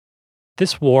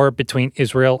This war between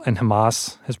Israel and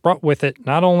Hamas has brought with it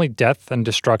not only death and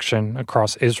destruction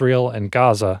across Israel and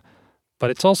Gaza, but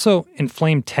it's also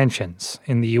inflamed tensions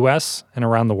in the U.S. and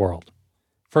around the world.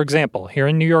 For example, here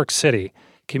in New York City,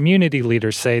 community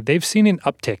leaders say they've seen an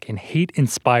uptick in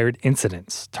hate-inspired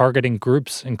incidents targeting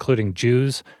groups including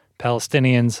Jews,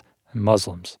 Palestinians, and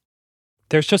Muslims.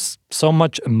 There's just so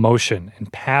much emotion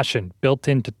and passion built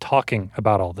into talking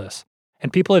about all this,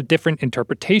 and people have different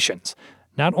interpretations,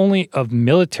 not only of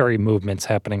military movements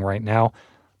happening right now,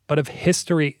 but of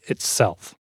history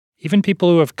itself. Even people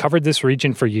who have covered this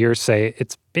region for years say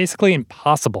it's basically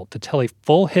impossible to tell a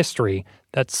full history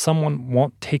that someone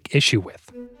won't take issue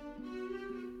with.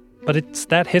 But it's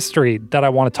that history that I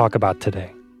want to talk about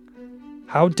today.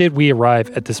 How did we arrive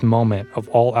at this moment of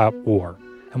all-out war?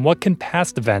 And what can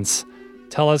past events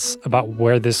tell us about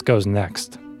where this goes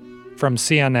next? From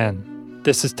CNN,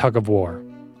 this is Tug of War.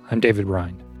 I'm David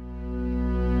Rind.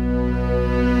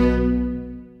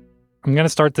 I'm going to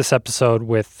start this episode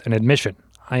with an admission.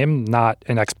 I am not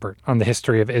an expert on the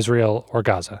history of Israel or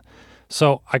Gaza,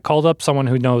 so I called up someone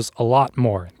who knows a lot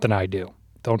more than I do,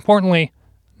 though importantly,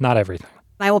 not everything.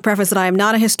 I will preface that I am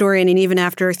not a historian, and even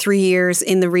after 3 years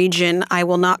in the region, I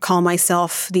will not call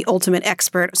myself the ultimate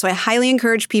expert, so I highly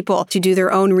encourage people to do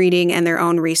their own reading and their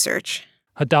own research.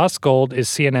 Hadass Gold is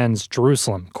CNN's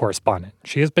Jerusalem correspondent.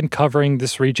 She has been covering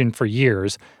this region for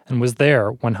years and was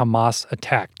there when Hamas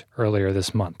attacked earlier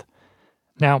this month.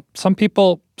 Now, some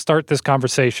people start this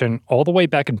conversation all the way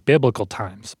back in biblical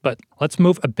times, but let's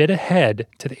move a bit ahead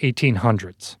to the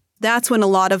 1800s. That's when a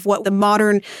lot of what the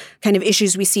modern kind of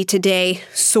issues we see today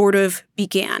sort of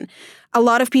began. A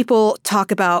lot of people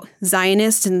talk about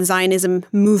Zionists and the Zionism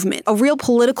movement, a real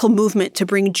political movement to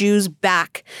bring Jews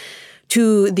back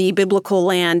to the biblical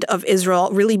land of Israel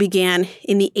really began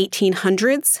in the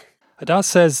 1800s. Hadass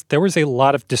says there was a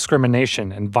lot of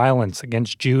discrimination and violence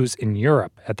against Jews in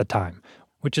Europe at the time,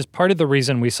 which is part of the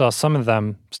reason we saw some of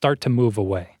them start to move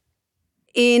away.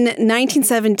 In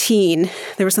 1917,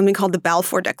 there was something called the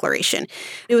Balfour Declaration.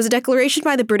 It was a declaration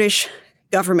by the British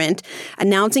government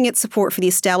announcing its support for the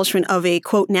establishment of a,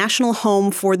 quote, national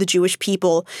home for the Jewish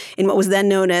people in what was then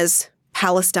known as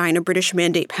Palestine, or British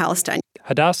Mandate Palestine.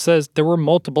 Hadass says there were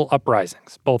multiple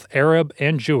uprisings, both Arab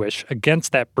and Jewish,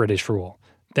 against that British rule.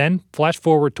 Then, flash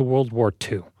forward to World War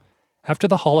II. After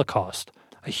the Holocaust,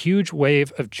 a huge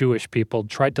wave of Jewish people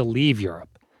tried to leave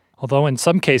Europe, although in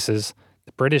some cases,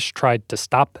 the British tried to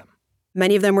stop them.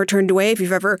 Many of them were turned away. If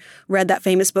you've ever read that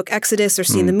famous book Exodus or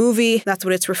seen the movie, that's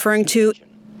what it's referring to.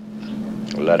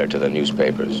 A letter to the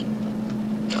newspapers.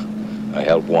 A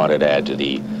help wanted ad to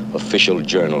the official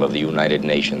journal of the United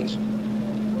Nations.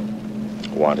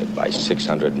 Wanted by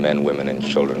 600 men, women, and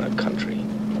children a country.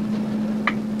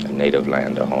 A native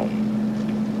land, a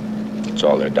home. It's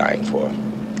all they're dying for.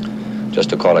 Just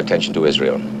to call attention to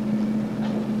Israel,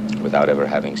 without ever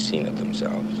having seen it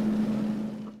themselves.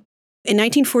 In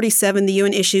 1947, the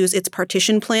UN issues its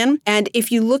partition plan. And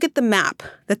if you look at the map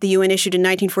that the UN issued in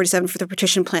 1947 for the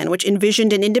partition plan, which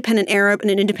envisioned an independent Arab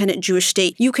and an independent Jewish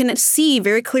state, you can see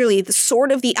very clearly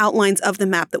the outlines of the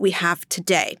map that we have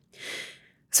today.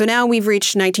 So now we've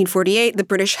reached 1948, the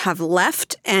British have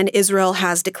left, and Israel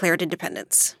has declared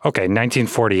independence. Okay,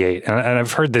 1948, and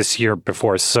I've heard this year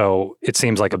before, so it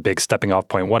seems like a big stepping off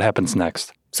point. What happens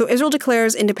next? So Israel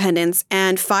declares independence,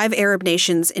 and 5 Arab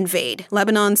nations invade.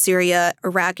 Lebanon, Syria,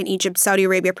 Iraq, and Egypt. Saudi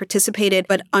Arabia participated,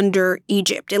 but under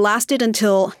Egypt. It lasted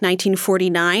until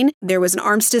 1949. There was an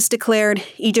armistice declared.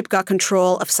 Egypt got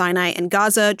control of Sinai and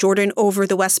Gaza, Jordan over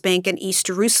the West Bank and East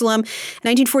Jerusalem.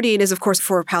 1948 is, of course,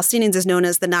 for Palestinians, is known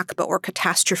as the Nakba, or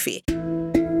catastrophe.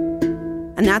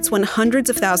 And that's when hundreds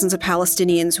of thousands of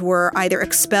Palestinians were either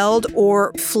expelled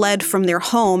or fled from their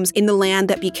homes in the land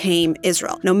that became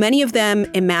Israel. Now, many of them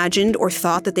imagined or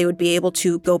thought that they would be able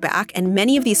to go back, and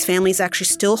many of these families actually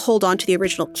still hold on to the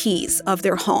original keys of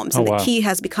their homes. And the key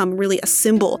has become really a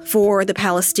symbol for the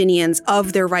Palestinians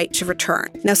of their right to return.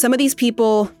 Now, some of these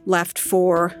people left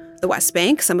for the West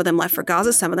Bank, some of them left for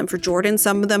Gaza, some of them for Jordan,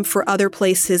 some of them for other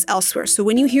places elsewhere. So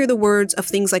when you hear the words of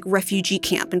things like refugee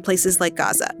camp in places like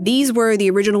Gaza, these were the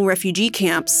original refugee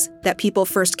camps that people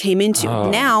first came into.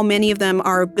 Now, many of them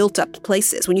are built up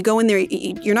places. When you go in there,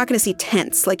 you're not going to see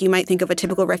tents like you might think of a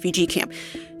typical refugee camp.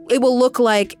 It will look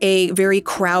like a very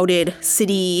crowded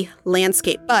city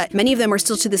landscape, but many of them are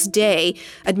still to this day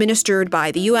administered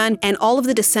by the UN, and all of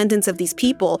the descendants of these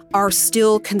people are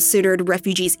still considered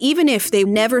refugees, even if they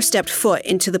never stepped foot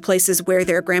into the places where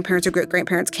their grandparents or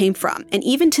great-grandparents came from. And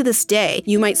even to this day,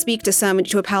 you might speak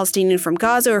to a Palestinian from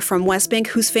Gaza or from West Bank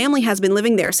whose family has been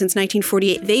living there since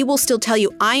 1948. They will still tell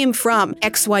you, I am from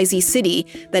XYZ city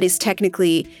that is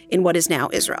technically in what is now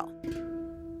Israel.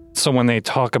 So when they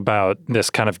talk about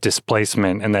this kind of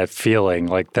displacement and that feeling,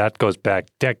 like that goes back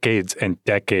decades and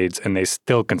decades, and they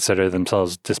still consider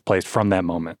themselves displaced from that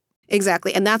moment.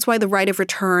 Exactly. And that's why the right of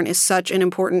return is such an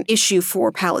important issue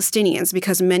for Palestinians,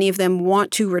 because many of them want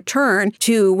to return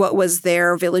to what was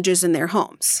their villages and their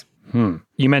homes.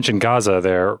 You mentioned Gaza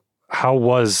there. How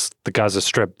was the Gaza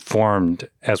Strip formed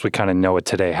as we kind of know it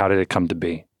today? How did it come to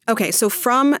be? Okay, so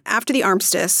from after the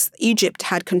armistice, Egypt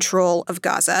had control of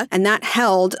Gaza, and that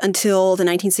held until the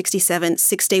 1967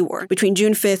 Six-Day War. Between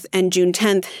June 5th and June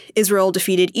 10th, Israel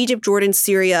defeated Egypt, Jordan,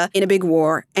 Syria in a big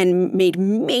war and made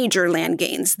major land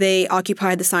gains. They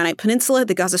occupied the Sinai Peninsula,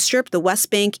 the Gaza Strip, the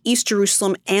West Bank, East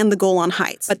Jerusalem, and the Golan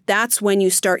Heights. But that's when you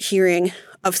start hearing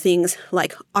of things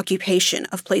like occupation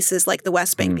of places like the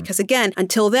West Bank. Because again,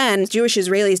 until then, Jewish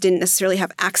Israelis didn't necessarily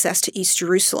have access to East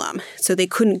Jerusalem. So they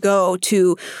couldn't go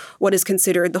to what is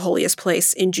considered the holiest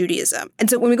place in Judaism. And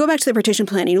so when we go back to the partition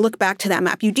plan and you look back to that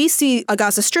map, you do see a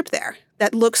Gaza Strip there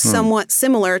that looks somewhat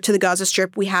similar to the Gaza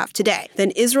Strip we have today.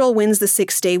 Then Israel wins the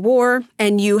Six-Day War,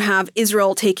 and you have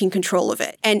Israel taking control of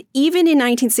it. And even in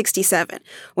 1967,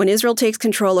 when Israel takes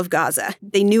control of Gaza,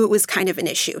 they knew it was kind of an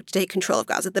issue to take control of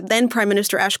Gaza. The then Prime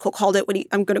Minister Eshkol called it,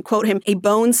 I'm going to quote him, a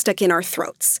bone stuck in our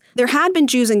throats. There had been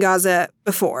Jews in Gaza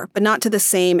before, but not to the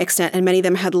same extent, and many of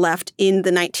them had left in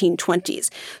the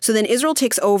 1920s. So then Israel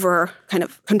takes over kind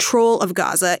of control of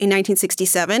Gaza in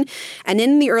 1967, and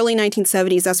in the early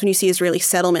 1970s, that's when you see Israeli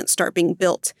settlements start being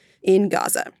built in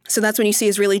Gaza. So that's when you see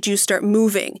Israeli Jews start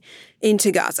moving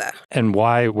into Gaza. And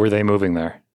why were they moving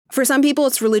there? For some people,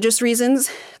 it's religious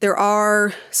reasons. There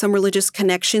are some religious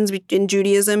connections in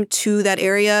Judaism to that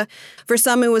area. For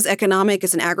some, it was economic.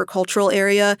 It's an agricultural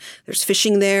area. There's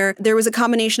fishing there. There was a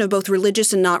combination of both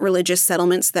religious and not religious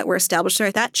settlements that were established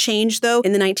there. That changed, though,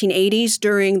 in the 1980s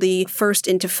during the First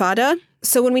Intifada.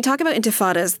 So when we talk about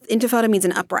intifadas, intifada means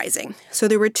an uprising. So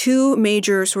there were two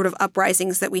major sort of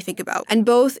uprisings that we think about, and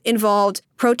both involved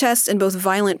protests and both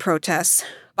violent protests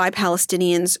by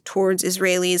Palestinians towards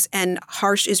Israelis and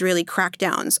harsh Israeli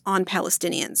crackdowns on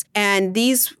Palestinians. And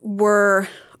these were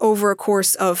over a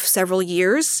course of several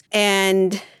years.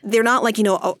 And they're not like,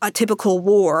 a typical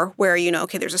war where,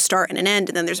 okay, there's a start and an end,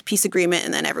 and then there's a peace agreement,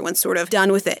 and then everyone's sort of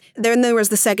done with it. Then there was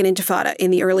the second intifada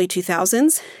in the early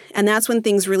 2000s, and that's when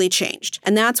things really changed.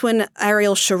 And that's when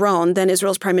Ariel Sharon, then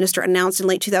Israel's prime minister, announced in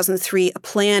late 2003 a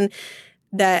plan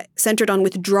that centered on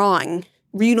withdrawing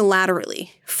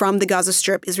unilaterally from the Gaza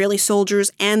Strip, Israeli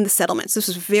soldiers and the settlements. This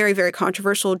was very, very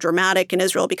controversial, dramatic in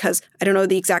Israel because I don't know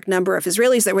the exact number of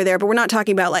Israelis that were there, but we're not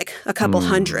talking about like a couple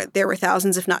hundred. There were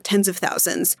thousands, if not tens of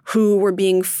thousands, who were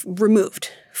being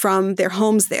removed from their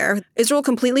homes there. Israel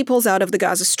completely pulls out of the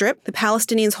Gaza Strip. The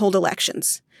Palestinians hold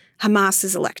elections. Hamas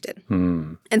is elected.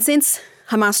 And since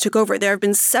Hamas took over, there have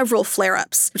been several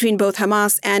flare-ups between both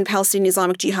Hamas and Palestinian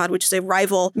Islamic Jihad, which is a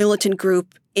rival militant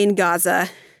group in Gaza,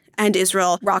 and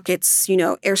Israel. Rockets,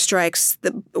 airstrikes.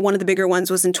 One of the bigger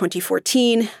ones was in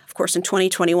 2014. Of course, in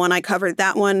 2021, I covered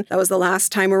that one. That was the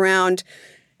last time around.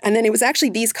 And then it was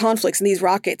actually these conflicts and these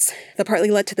rockets that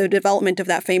partly led to the development of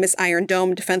that famous Iron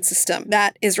Dome defense system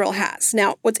that Israel has.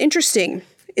 Now, what's interesting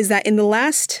is that in the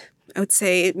last, I would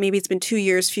say maybe it's been few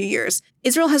years,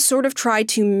 Israel has sort of tried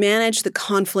to manage the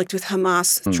conflict with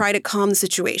Hamas, try to calm the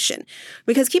situation.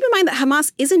 Because keep in mind that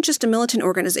Hamas isn't just a militant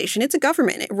organization, it's a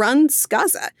government. It runs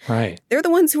Gaza. Right. They're the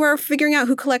ones who are figuring out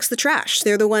who collects the trash.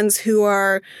 They're the ones who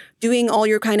are doing all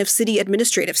your kind of city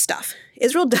administrative stuff.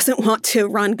 Israel doesn't want to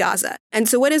run Gaza. And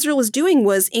so what Israel was doing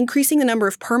was increasing the number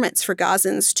of permits for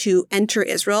Gazans to enter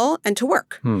Israel and to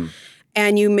work.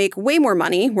 And you make way more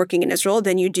money working in Israel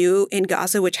than you do in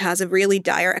Gaza, which has a really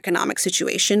dire economic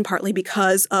situation, partly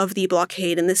because of the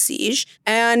blockade and the siege.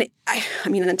 And I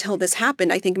mean, until this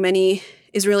happened, I think many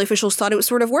Israeli officials thought it was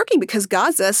sort of working because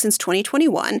Gaza, since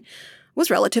 2021, was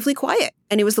relatively quiet.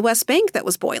 And it was the West Bank that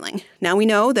was boiling. Now we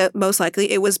know that most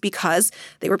likely it was because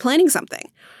they were planning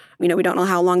something. We don't know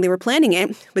how long they were planning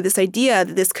it, but this idea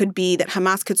that this could be, that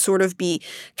Hamas could sort of be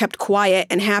kept quiet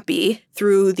and happy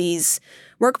through these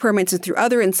work permits and through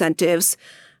other incentives,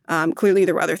 clearly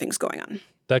there were other things going on.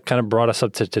 That kind of brought us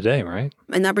up to today, right?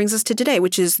 And that brings us to today,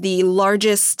 which is the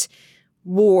largest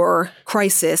war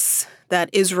crisis that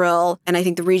Israel and I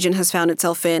think the region has found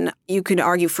itself in, you could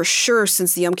argue for sure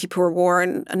since the Yom Kippur War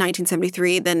in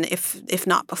 1973, than if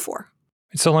not before.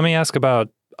 So let me ask about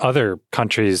other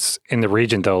countries in the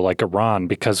region, though, like Iran,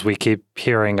 because we keep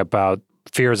hearing about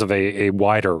fears of a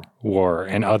wider war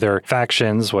and other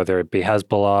factions, whether it be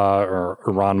Hezbollah or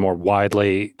Iran more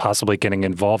widely, possibly getting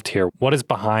involved here. What is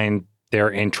behind their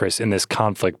interest in this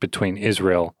conflict between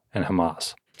Israel and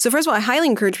Hamas? So first of all, I highly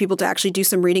encourage people to actually do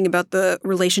some reading about the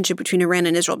relationship between Iran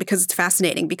and Israel because it's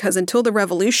fascinating. Because until the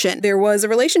revolution, there was a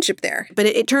relationship there. But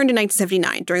it turned in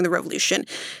 1979 during the revolution.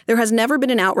 There has never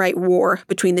been an outright war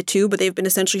between the two, but they've been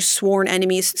essentially sworn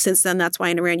enemies since then. That's why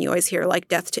in Iran you always hear like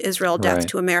death to Israel, death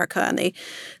to America, and they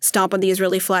stomp on the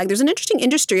Israeli flag. There's an interesting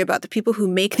industry about the people who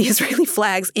make the Israeli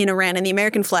flags in Iran and the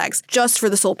American flags just for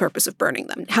the sole purpose of burning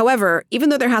them. However, even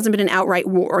though there hasn't been an outright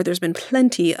war, there's been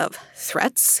plenty of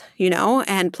threats,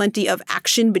 and plenty of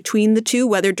action between the two,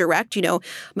 whether direct,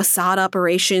 Mossad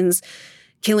operations,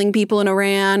 killing people in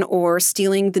Iran or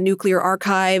stealing the nuclear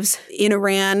archives in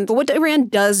Iran. But what Iran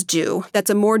does do that's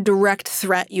a more direct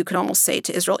threat, you could almost say,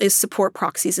 to Israel is support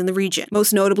proxies in the region.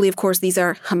 Most notably, of course, these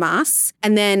are Hamas.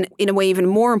 And then, in a way, even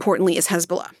more importantly, is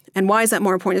Hezbollah. And why is that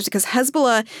more important? It's because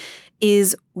Hezbollah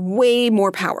is way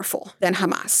more powerful than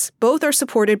Hamas. Both are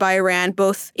supported by Iran,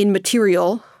 both in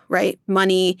material, right?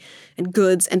 Money and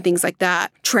goods and things like that.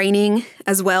 Training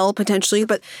as well, potentially.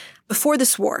 But before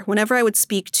this war, whenever I would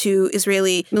speak to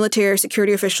Israeli military or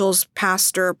security officials,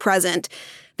 past or present,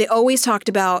 they always talked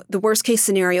about the worst case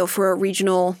scenario for a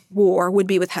regional war would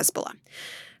be with Hezbollah.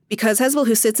 Because Hezbollah,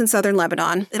 who sits in southern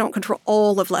Lebanon, they don't control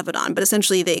all of Lebanon, but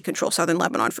essentially they control southern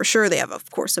Lebanon for sure. They have,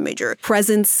 of course, a major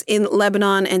presence in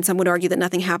Lebanon, and some would argue that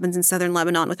nothing happens in southern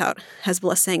Lebanon without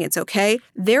Hezbollah saying it's okay.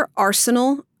 Their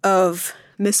arsenal of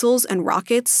missiles and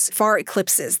rockets far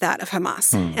eclipses that of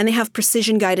Hamas. And they have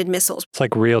precision-guided missiles. It's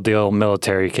like real deal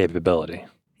military capability.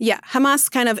 Yeah,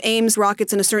 Hamas kind of aims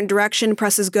rockets in a certain direction,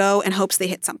 presses go, and hopes they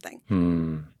hit something.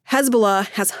 Hezbollah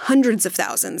has hundreds of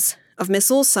thousands of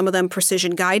missiles, some of them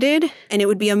precision-guided, and it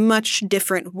would be a much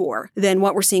different war than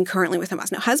what we're seeing currently with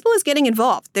Hamas. Now, Hezbollah is getting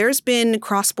involved. There's been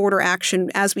cross-border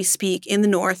action as we speak in the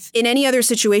north. In any other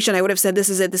situation, I would have said, this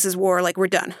is it, this is war, like we're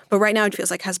done. But right now, it feels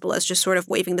like Hezbollah is just sort of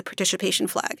waving the participation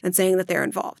flag and saying that they're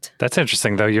involved. That's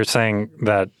interesting, though. You're saying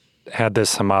that had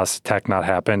this Hamas attack not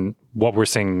happened, what we're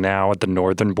seeing now at the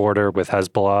northern border with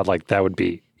Hezbollah, like that would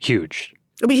be huge.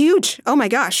 It would be huge. Oh my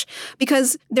gosh.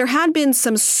 Because there had been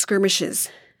some skirmishes,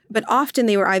 but often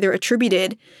they were either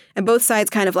attributed, and both sides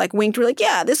kind of like winked, were like,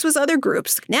 yeah, this was other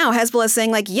groups. Now Hezbollah is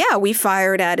saying like, yeah, we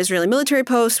fired at Israeli military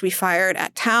posts, we fired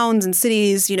at towns and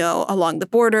cities, along the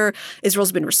border.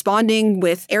 Israel's been responding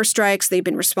with airstrikes. They've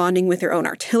been responding with their own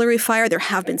artillery fire. There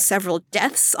have been several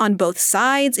deaths on both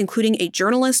sides, including a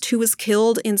journalist who was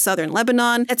killed in southern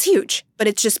Lebanon. That's huge, but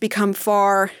it's just become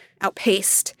far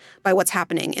outpaced by what's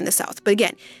happening in the south. But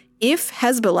again, if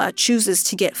Hezbollah chooses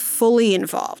to get fully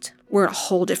involved, we're in a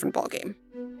whole different ballgame.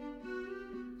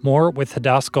 More with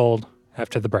Hadass Gold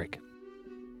after the break.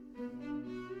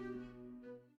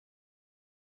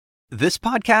 This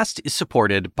podcast is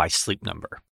supported by Sleep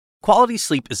Number. Quality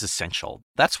sleep is essential.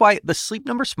 That's why the Sleep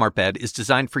Number Smart Bed is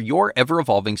designed for your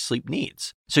ever-evolving sleep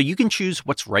needs, so you can choose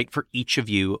what's right for each of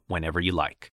you whenever you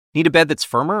like. Need a bed that's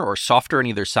firmer or softer on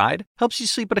either side? Helps you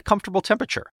sleep at a comfortable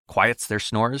temperature. Quiets their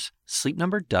snores? Sleep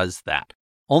Number does that.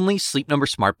 Only Sleep Number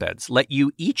smart beds let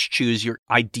you each choose your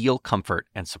ideal comfort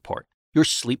and support, your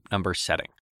Sleep Number setting.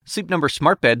 Sleep Number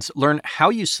smart beds learn how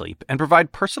you sleep and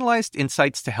provide personalized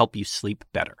insights to help you sleep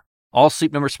better. All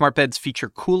Sleep Number smart beds feature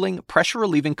cooling,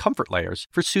 pressure-relieving comfort layers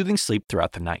for soothing sleep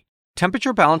throughout the night.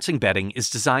 Temperature balancing bedding is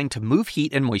designed to move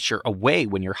heat and moisture away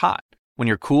when you're hot. When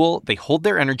you're cool, they hold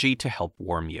their energy to help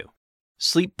warm you.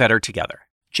 Sleep better together.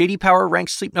 J.D. Power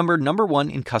ranks Sleep Number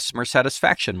 #1 in customer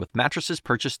satisfaction with mattresses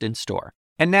purchased in-store.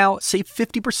 And now, save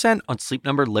 50% on Sleep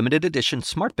Number limited edition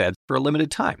smart beds for a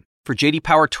limited time. For J.D.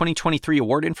 Power 2023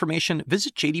 award information,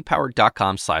 visit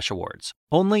jdpower.com/awards.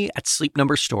 Only at Sleep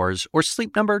Number stores or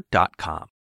sleepnumber.com.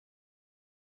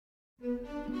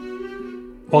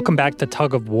 Welcome back to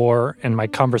Tug of War and my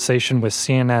conversation with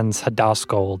CNN's Hadass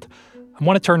Gold. I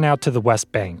want to turn now to the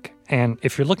West Bank. And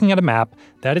if you're looking at a map,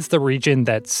 that is the region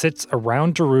that sits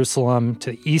around Jerusalem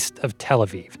to the east of Tel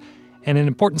Aviv. And an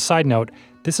important side note,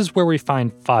 this is where we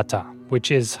find Fatah,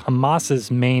 which is Hamas's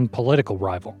main political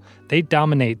rival. They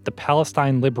dominate the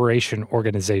Palestine Liberation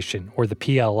Organization, or the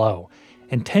PLO,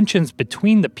 and tensions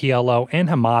between the PLO and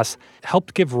Hamas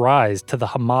helped give rise to the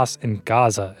Hamas in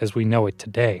Gaza as we know it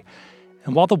today.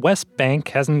 And while the West Bank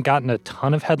hasn't gotten a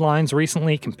ton of headlines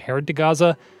recently compared to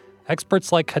Gaza,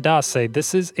 experts like Hadass say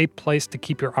this is a place to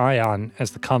keep your eye on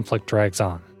as the conflict drags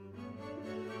on.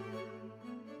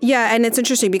 Yeah, and it's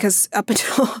interesting because up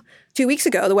until 2 weeks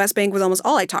ago, the West Bank was almost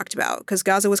all I talked about because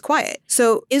Gaza was quiet.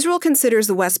 So Israel considers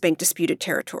the West Bank disputed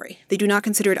territory. They do not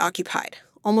consider it occupied.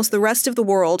 Almost the rest of the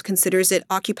world considers it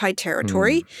occupied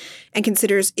territory and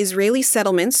considers Israeli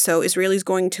settlements, so Israelis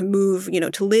going to move,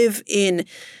 to live in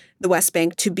the West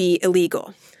Bank, to be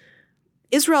illegal.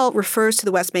 Israel refers to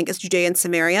the West Bank as Judea and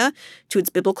Samaria, to its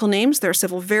biblical names. There are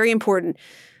several very important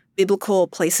biblical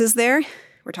places there.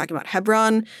 We're talking about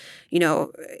Hebron.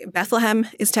 Bethlehem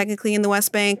is technically in the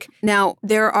West Bank. Now,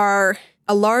 there are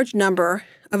a large number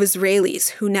of Israelis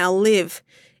who now live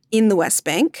in the West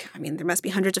Bank. I mean, there must be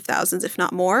hundreds of thousands, if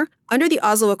not more. Under the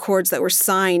Oslo Accords that were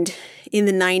signed in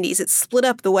the 90s, it split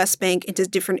up the West Bank into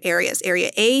different areas,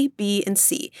 Area A, B, and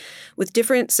C, with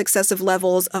different successive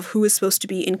levels of who is supposed to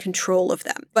be in control of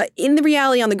them. But in the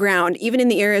reality on the ground, even in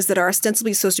the areas that are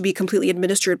ostensibly supposed to be completely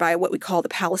administered by what we call the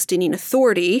Palestinian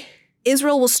Authority,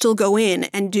 Israel will still go in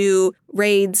and do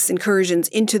raids, incursions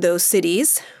into those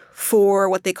cities for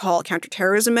what they call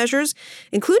counterterrorism measures,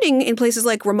 including in places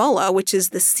like Ramallah, which is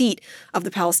the seat of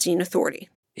the Palestinian Authority.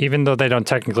 Even though they don't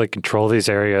technically control these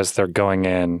areas, they're going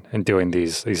in and doing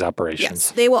these operations.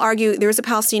 Yes. They will argue there is a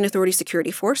Palestinian Authority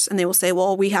security force, and they will say,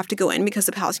 well, we have to go in because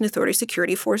the Palestinian Authority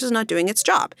security force is not doing its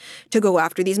job to go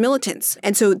after these militants.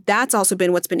 And so that's also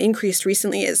been what's been increased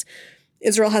recently is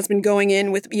Israel has been going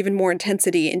in with even more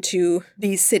intensity into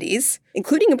these cities,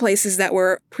 including in places that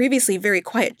were previously very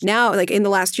quiet. Now, like in the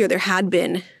last year, there had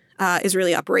been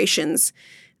Israeli operations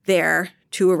there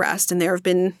to arrest, and there have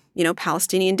been,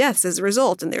 Palestinian deaths as a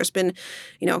result. And there's been,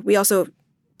 we also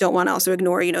don't want to also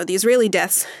ignore, the Israeli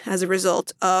deaths as a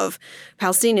result of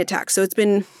Palestinian attacks. So it's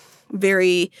been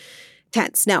very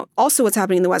tense. Now, also what's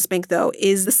happening in the West Bank, though,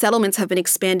 is the settlements have been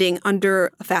expanding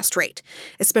under a fast rate,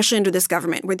 especially under this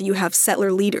government, where you have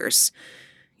settler leaders.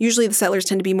 Usually the settlers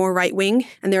tend to be more right-wing,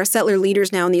 and there are settler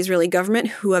leaders now in the Israeli government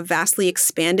who have vastly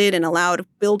expanded and allowed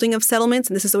building of settlements,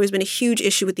 and this has always been a huge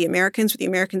issue with the Americans, where the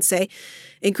Americans say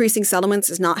increasing settlements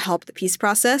does not help the peace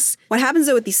process. What happens,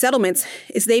 though, with these settlements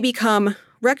is they become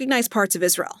recognized parts of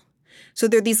Israel. So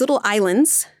they're these little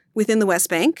islands within the West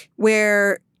Bank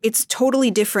where it's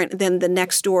totally different than the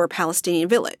next door Palestinian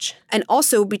village. And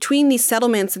also between these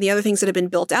settlements and the other things that have been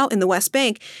built out in the West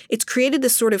Bank, it's created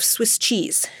this sort of Swiss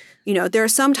cheese. There are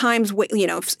some times,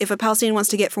 if a Palestinian wants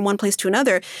to get from one place to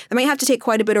another, they might have to take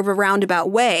quite a bit of a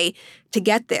roundabout way to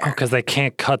get there. Because they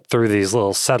can't cut through these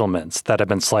little settlements that have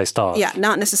been sliced off. Yeah,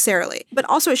 not necessarily. But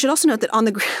also, I should also note that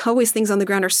always things on the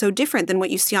ground are so different than what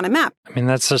you see on a map. I mean,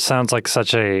 that just sounds like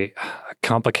such a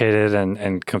complicated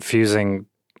and confusing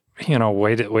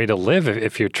way to live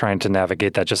if you're trying to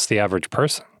navigate that, just the average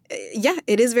person. Yeah,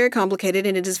 it is very complicated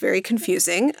and it is very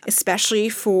confusing, especially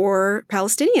for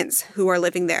Palestinians who are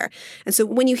living there. And so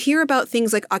when you hear about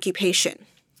things like occupation,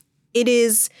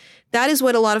 that is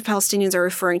what a lot of Palestinians are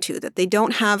referring to, that they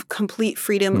don't have complete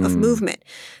freedom of movement,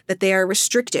 that they are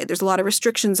restricted. There's a lot of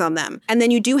restrictions on them. And then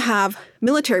you do have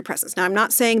military presence. Now, I'm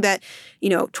not saying that,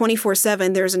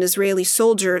 24/7 there's an Israeli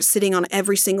soldier sitting on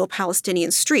every single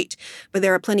Palestinian street, but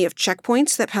there are plenty of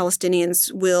checkpoints that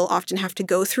Palestinians will often have to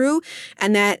go through,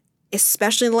 and that,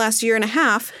 especially in the last year and a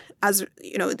half, as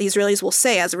the Israelis will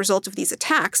say, as a result of these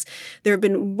attacks, there have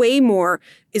been way more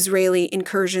Israeli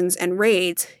incursions and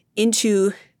raids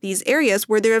into these areas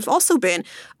where there has also been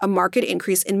a marked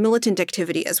increase in militant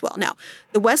activity as well. Now,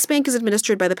 the West Bank is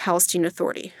administered by the Palestinian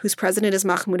Authority, whose president is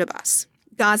Mahmoud Abbas.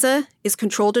 Gaza is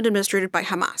controlled and administered by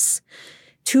Hamas.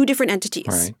 Two different entities,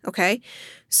 right. Okay?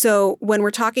 So when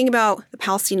we're talking about the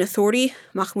Palestinian Authority,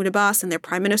 Mahmoud Abbas and their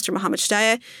prime minister, Mohammed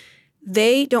Shtayyeh,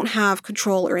 they don't have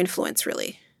control or influence,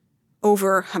 really,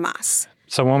 over Hamas.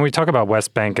 So when we talk about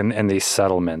West Bank and these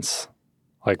settlements,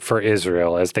 like for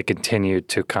Israel, as they continue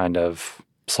to kind of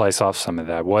slice off some of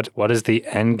that, what is the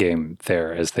end game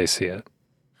there as they see it?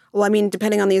 Well, I mean,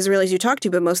 depending on the Israelis you talk to,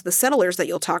 but most of the settlers that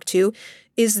you'll talk to,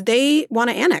 is they want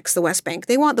to annex the West Bank.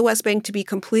 They want the West Bank to be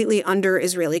completely under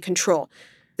Israeli control.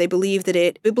 They believe that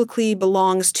it biblically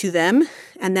belongs to them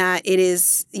and that it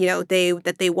is,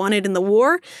 that they won it in the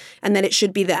war and that it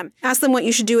should be them. Ask them what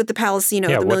you should do with the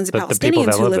the millions of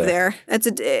Palestinians who live there.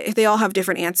 They all have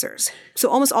different answers. So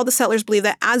almost all the settlers believe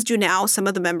that, as do now some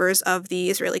of the members of the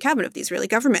Israeli cabinet, of the Israeli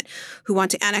government, who want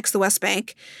to annex the West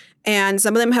Bank. And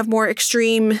some of them have more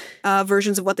extreme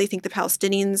versions of what they think the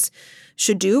Palestinians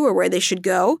should do or where they should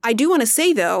go. I do want to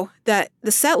say, though, that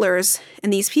the settlers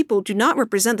and these people do not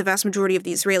represent the vast majority of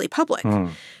the Israeli public,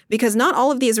 because not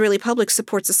all of the Israeli public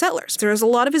supports the settlers. There's a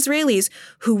lot of Israelis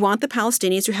who want the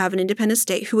Palestinians to have an independent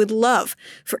state, who would love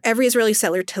for every Israeli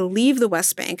settler to leave the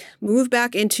West Bank, move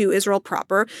back into Israel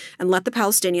proper, and let the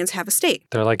Palestinians have a state.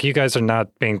 They're like, you guys are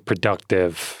not being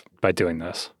productive by doing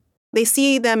this. They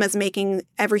see them as making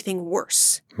everything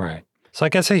worse. Right. So I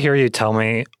guess I hear you tell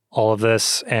me all of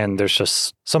this, and there's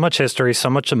just so much history, so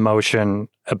much emotion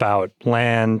about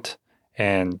land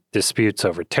and disputes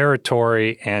over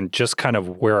territory and just kind of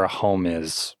where a home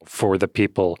is for the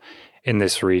people in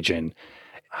this region.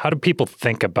 How do people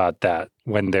think about that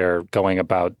when they're going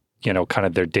about, kind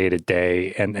of their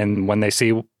day-to-day and when they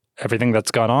see everything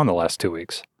that's gone on the last 2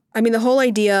 weeks? I mean, the whole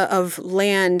idea of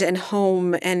land and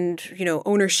home and,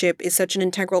 ownership is such an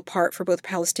integral part for both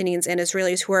Palestinians and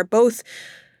Israelis, who are both,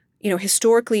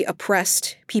 historically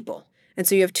oppressed people. And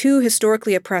so you have two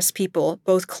historically oppressed people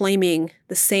both claiming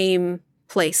the same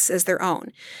place as their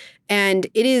own. And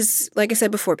it is, like I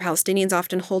said before, Palestinians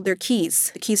often hold the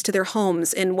keys to their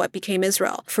homes in what became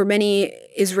Israel. For many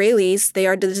Israelis, they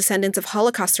are the descendants of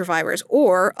Holocaust survivors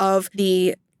or of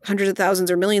the hundreds of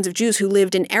thousands or millions of Jews who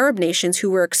lived in Arab nations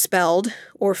who were expelled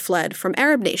or fled from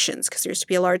Arab nations, because there used to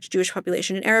be a large Jewish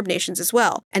population in Arab nations as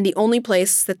well. And the only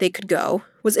place that they could go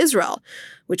was Israel,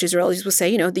 which Israelis will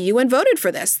say, the UN voted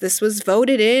for this. This was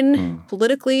voted in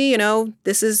politically,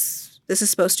 this is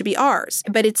supposed to be ours.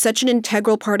 But it's such an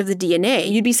integral part of the DNA.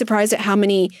 You'd be surprised at how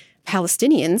many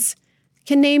Palestinians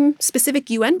can name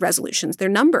specific UN resolutions, their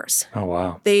numbers. Oh,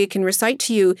 wow. They can recite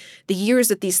to you the years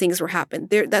that these things were happened.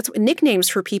 That's nicknames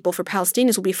for people, for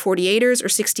Palestinians, will be 48ers or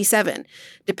 67,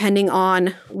 depending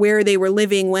on where they were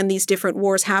living when these different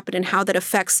wars happened and how that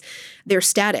affects their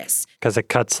status. Because it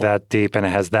cuts that deep and it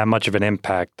has that much of an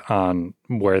impact on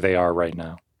where they are right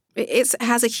now. It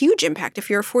has a huge impact. If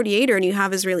you're a 48er and you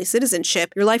have Israeli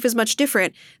citizenship, your life is much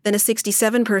different than a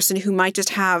 67 person who might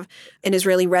just have an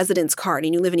Israeli residence card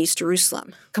and you live in East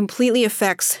Jerusalem. Completely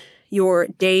affects your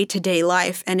day-to-day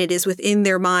life, and it is within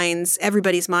their minds,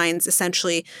 everybody's minds,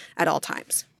 essentially, at all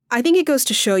times. I think it goes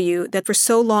to show you that for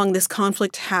so long this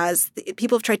conflict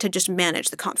people have tried to just manage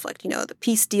the conflict. The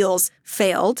peace deals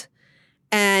failed.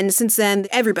 And since then,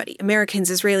 everybody,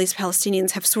 Americans, Israelis,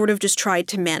 Palestinians, have sort of just tried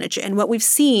to manage it. And what we've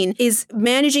seen is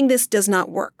managing this does not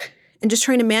work. And just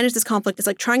trying to manage this conflict is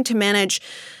like trying to manage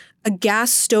a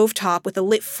gas stovetop with a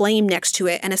lit flame next to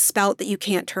it and a spout that you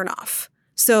can't turn off.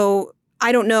 So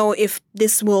I don't know if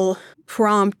this will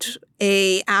prompt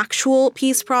an actual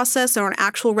peace process or an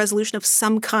actual resolution of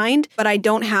some kind, but I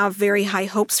don't have very high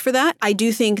hopes for that. I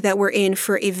do think that we're in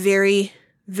for a very,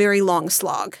 very long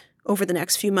slog over the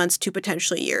next few months to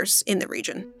potentially years in the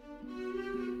region.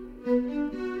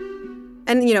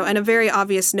 And, and a very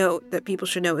obvious note that people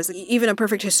should know is that even a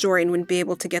perfect historian wouldn't be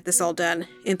able to get this all done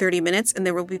in 30 minutes, and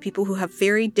there will be people who have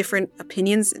very different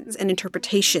opinions and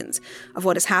interpretations of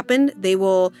what has happened. They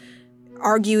will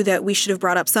argue that we should have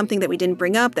brought up something that we didn't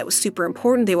bring up that was super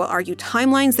important. They will argue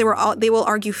timelines. They will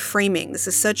argue framing. This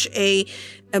is such a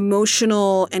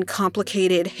emotional and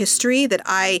complicated history that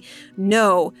I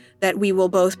know that we will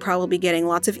both probably be getting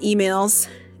lots of emails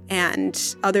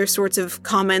and other sorts of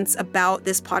comments about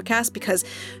this podcast, because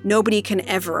nobody can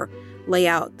ever lay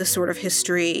out the sort of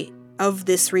history of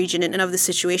this region and of the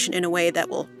situation in a way that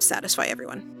will satisfy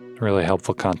everyone. Really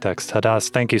helpful context.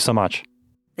 Hadass, thank you so much.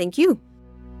 Thank you.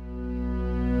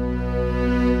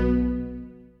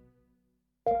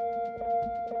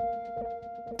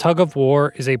 Tug of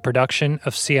War is a production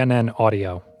of CNN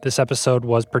Audio. This episode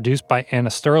was produced by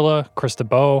Anna Sterla, Krista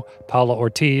Bowe, Paula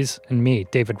Ortiz, and me,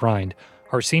 David Rind.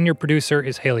 Our senior producer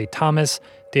is Haley Thomas.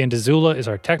 Dan DeZula is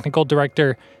our technical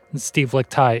director, and Steve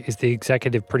Lichtai is the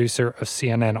executive producer of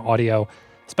CNN Audio.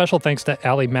 Special thanks to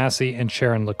Ali Massey and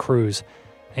Sharon LaCruz.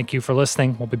 Thank you for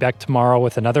listening. We'll be back tomorrow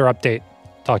with another update.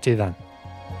 Talk to you then.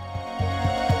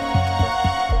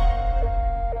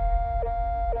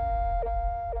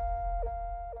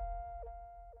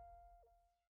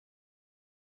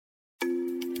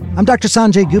 I'm Dr.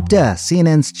 Sanjay Gupta,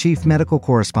 CNN's chief medical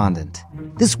correspondent.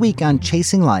 This week on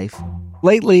Chasing Life,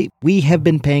 lately we have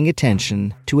been paying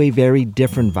attention to a very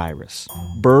different virus,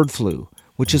 bird flu,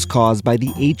 which is caused by the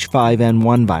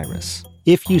H5N1 virus.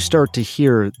 If you start to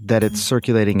hear that it's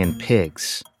circulating in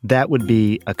pigs, that would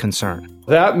be a concern.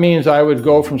 That means I would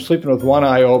go from sleeping with one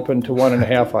eye open to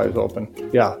 1.5 eyes open.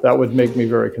 Yeah, that would make me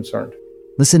very concerned.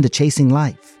 Listen to Chasing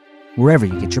Life, wherever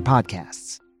you get your podcasts.